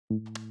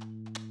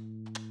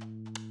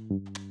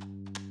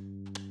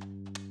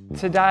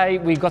Today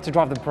we got to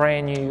drive the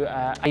brand new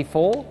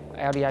A4,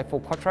 Audi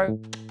A4 Quattro.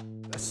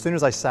 As soon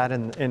as I sat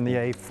in the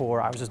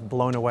A4, I was just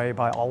blown away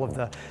by all of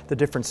the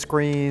different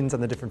screens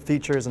and the different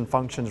features and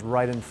functions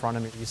right in front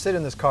of me. You sit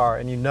in this car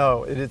and you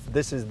know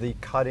this is the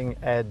cutting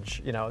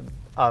edge,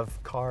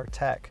 of car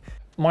tech.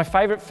 My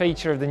favourite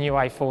feature of the new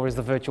A4 is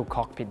the virtual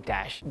cockpit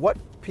dash. What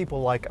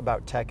people like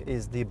about tech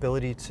is the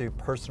ability to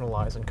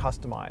personalize and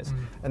customize.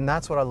 And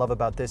that's what I love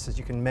about this, is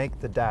you can make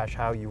the dash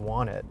how you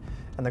want it.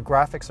 And the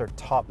graphics are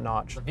top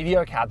notch. The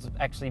video card's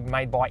actually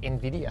made by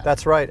NVIDIA.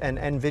 That's right, and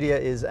NVIDIA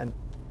is an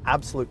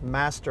absolute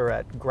master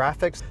at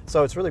graphics.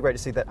 So it's really great to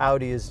see that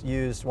Audi has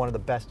used one of the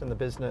best in the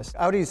business.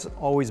 Audi's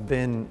always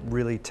been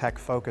really tech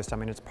focused. I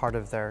mean, it's part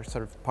of their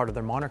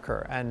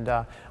moniker, and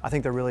I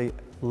think they're really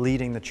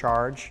leading the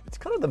charge. It's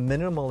kind of the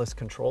minimalist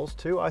controls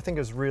too, I think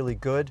is really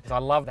good. I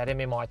love that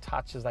MMI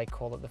touch, as they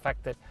call it, the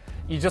fact that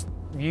you just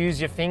use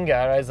your finger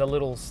as a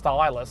little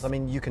stylus. I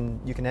mean, you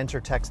can enter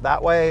text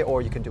that way,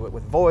 or you can do it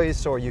with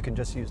voice, or you can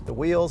just use the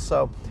wheels.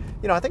 So,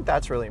 I think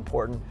that's really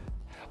important.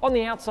 On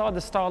the outside,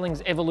 the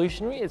styling's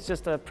evolutionary. It's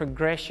just a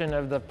progression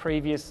of the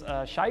previous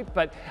shape,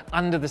 but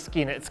under the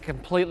skin, it's a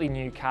completely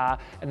new car,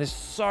 and there's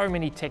so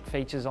many tech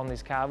features on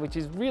this car, which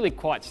is really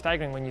quite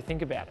staggering when you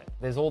think about it.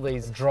 There's all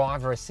these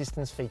driver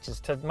assistance features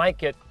to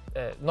make it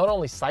not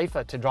only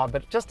safer to drive,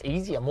 but just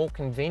easier, more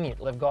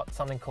convenient. They've got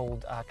something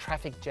called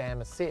traffic jam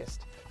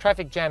assist.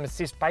 Traffic jam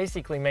assist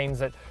basically means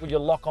that you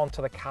lock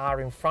onto the car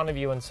in front of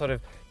you and sort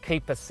of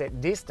keep a set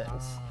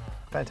distance.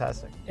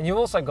 Fantastic. And you've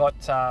also got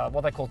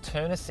what they call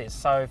turn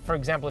assist. So for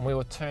example, if we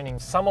were turning,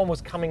 someone was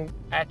coming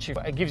at you,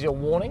 it gives you a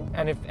warning,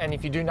 and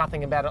if you do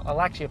nothing about it,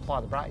 it'll actually apply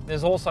the brake.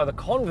 There's also the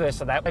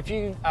converse of that. If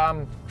you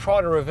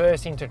try to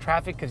reverse into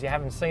traffic because you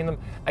haven't seen them,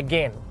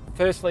 again,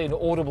 firstly an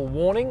audible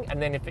warning,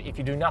 and then if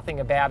you do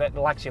nothing about it,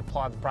 it'll actually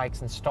apply the brakes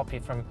and stop you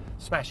from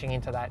smashing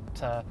into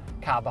that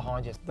car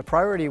behind you. The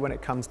priority when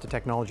it comes to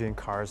technology in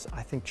cars,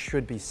 I think,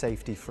 should be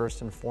safety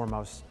first and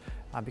foremost.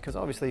 Because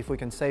obviously if we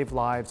can save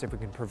lives, if we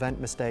can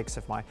prevent mistakes,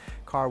 if my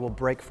car will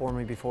brake for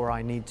me before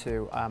I need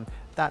to,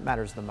 that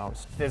matters the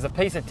most. There's a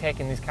piece of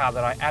tech in this car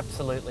that I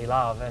absolutely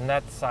love, and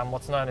that's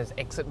what's known as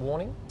exit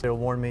warning. It'll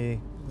warn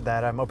me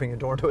that I'm opening a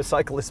door to a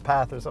cyclist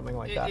path or something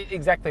like that.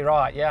 Exactly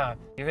right, yeah.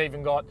 You've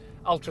even got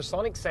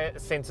ultrasonic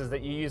sensors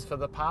that you use for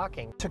the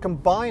parking. To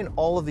combine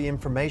all of the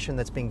information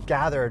that's being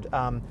gathered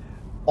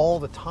all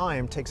the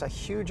time takes a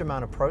huge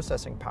amount of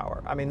processing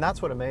power. I mean,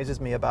 that's what amazes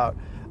me about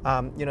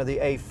the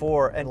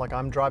A4, and like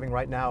I'm driving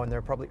right now, and there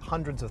are probably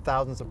hundreds of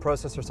thousands of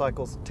processor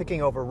cycles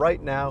ticking over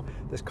right now.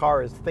 This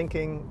car is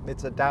thinking,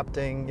 it's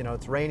adapting,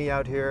 it's rainy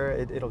out here,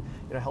 it'll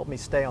help me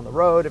stay on the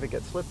road if it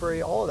gets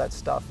slippery. All of that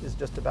stuff is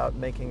just about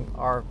making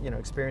our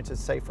experiences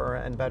safer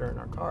and better in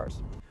our cars.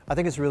 I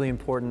think it's really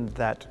important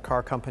that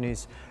car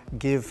companies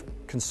give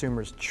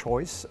consumers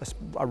choice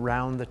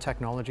around the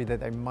technology that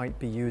they might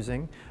be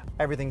using.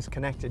 Everything's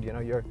connected,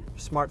 your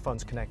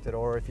smartphone's connected,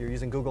 or if you're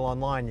using Google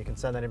Online, you can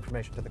send that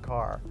information to the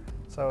car.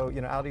 So,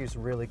 Audi's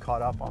really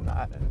caught up on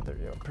that, and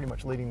they're pretty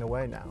much leading the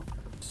way now.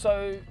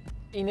 So,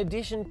 in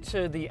addition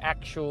to the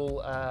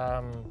actual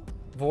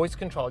voice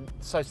control,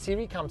 so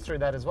Siri comes through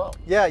that as well?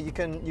 Yeah, you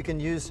can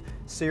use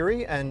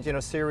Siri, and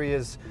Siri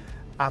is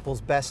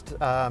Apple's best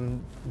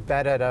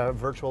bet at a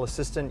virtual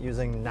assistant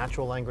using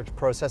natural language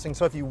processing.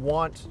 So if you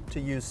want to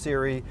use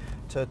Siri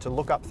to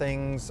look up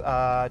things,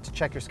 to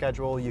check your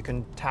schedule, you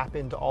can tap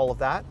into all of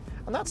that.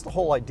 And that's the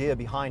whole idea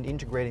behind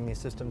integrating these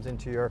systems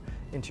into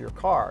your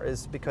car,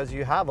 is because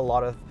you have a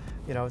lot of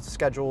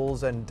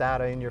schedules and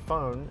data in your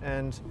phone,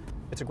 and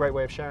it's a great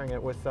way of sharing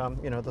it with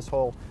this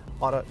whole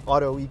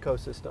auto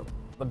ecosystem.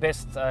 The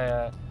best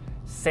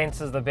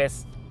sensors, the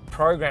best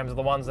programs are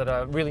the ones that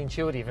are really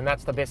intuitive, and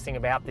that's the best thing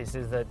about this,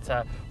 is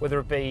that whether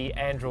it be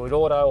Android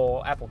Auto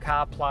or Apple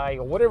CarPlay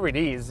or whatever it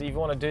is, if you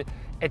want to do,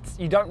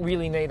 you don't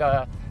really need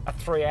a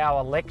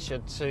 3-hour lecture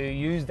to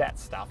use that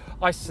stuff.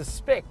 I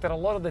suspect that a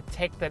lot of the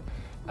tech that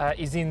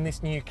is in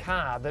this new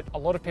car, that a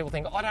lot of people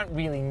think, I don't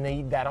really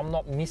need that, I'm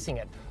not missing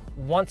it.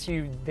 Once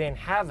you then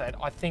have it,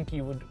 I think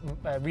you would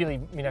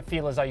really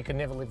feel as though you could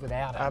never live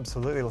without it.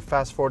 Absolutely.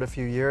 Fast forward a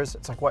few years,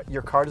 it's like, what,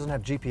 your car doesn't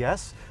have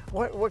GPS?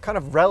 What kind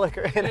of relic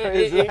is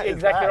that?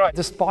 Exactly right.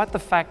 Despite the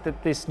fact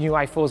that this new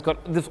A4's got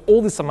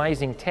all this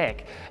amazing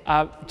tech,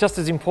 just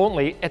as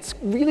importantly, it's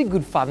really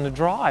good fun to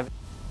drive.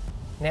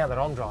 Now that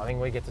I'm driving,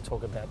 we get to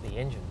talk about the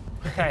engine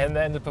and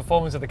then the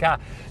performance of the car.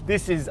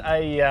 This is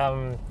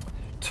a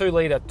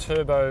 2-litre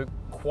turbo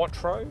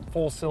Quattro,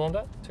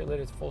 4-cylinder, 2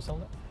 litres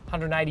 4-cylinder.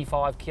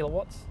 185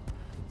 kilowatts.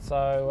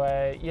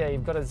 So yeah,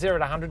 you've got a 0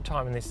 to 100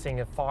 time in this thing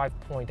of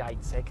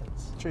 5.8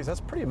 seconds. Geez, that's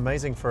pretty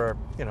amazing for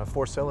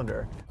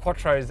 4-cylinder.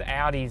 Quattro's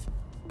Audi's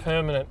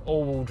permanent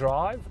all-wheel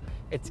drive.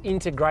 It's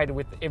integrated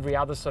with every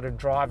other sort of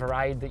driver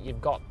aid that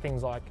you've got,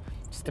 things like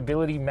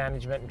stability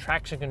management and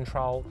traction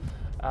control,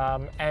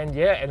 and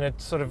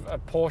it sort of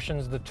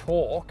apportions the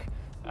torque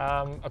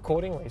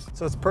accordingly.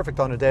 So it's perfect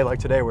on a day like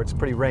today where it's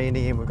pretty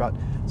rainy and we've got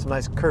some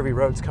nice curvy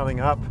roads coming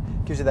up.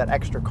 Gives you that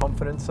extra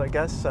confidence, I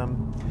guess.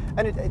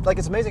 And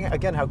it's amazing,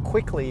 again, how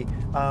quickly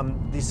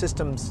these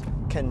systems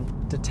can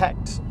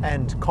detect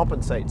and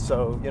compensate.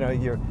 So, you know,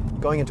 you're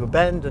going into a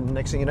bend and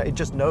next thing you know, it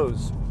just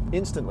knows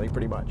instantly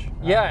pretty much.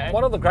 Yeah, and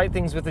one of the great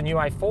things with the new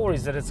A4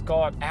 is that it's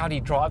got Audi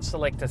Drive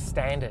Selector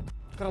standard.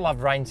 Gotta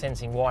love rain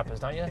sensing wipers,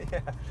 don't you?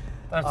 Yeah.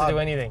 Don't have to do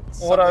anything.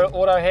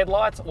 Auto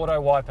headlights, auto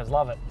wipers,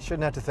 love it.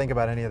 Shouldn't have to think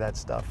about any of that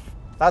stuff.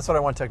 That's what I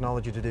want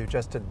technology to do,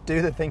 just to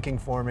do the thinking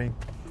for me.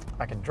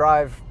 I can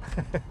drive,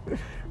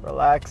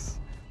 relax.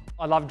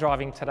 I love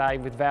driving today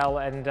with Val,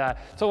 and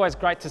it's always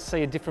great to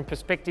see a different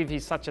perspective.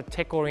 He's such a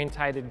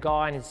tech-orientated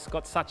guy and he's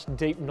got such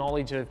deep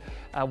knowledge of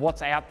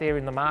what's out there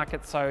in the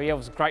market. So yeah, it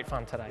was great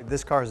fun today.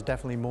 This car is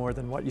definitely more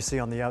than what you see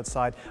on the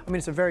outside. I mean,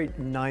 it's a very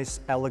nice,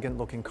 elegant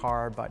looking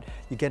car, but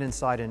you get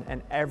inside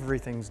and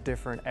everything's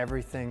different.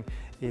 Everything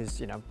is,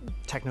 you know,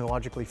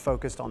 technologically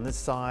focused on this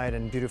side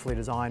and beautifully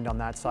designed on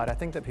that side. I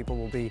think that people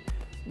will be,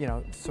 you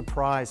know,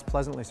 surprised,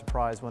 pleasantly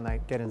surprised when they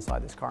get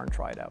inside this car and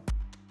try it out.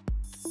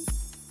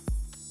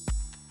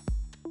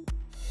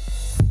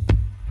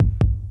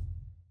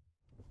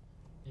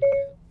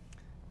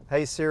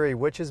 Hey Siri,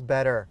 which is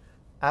better,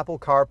 Apple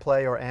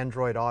CarPlay or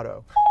Android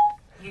Auto?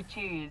 You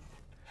choose.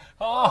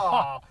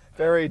 Oh,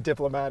 Very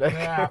diplomatic.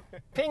 yeah.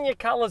 Pin your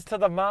colours to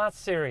the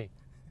mast, Siri.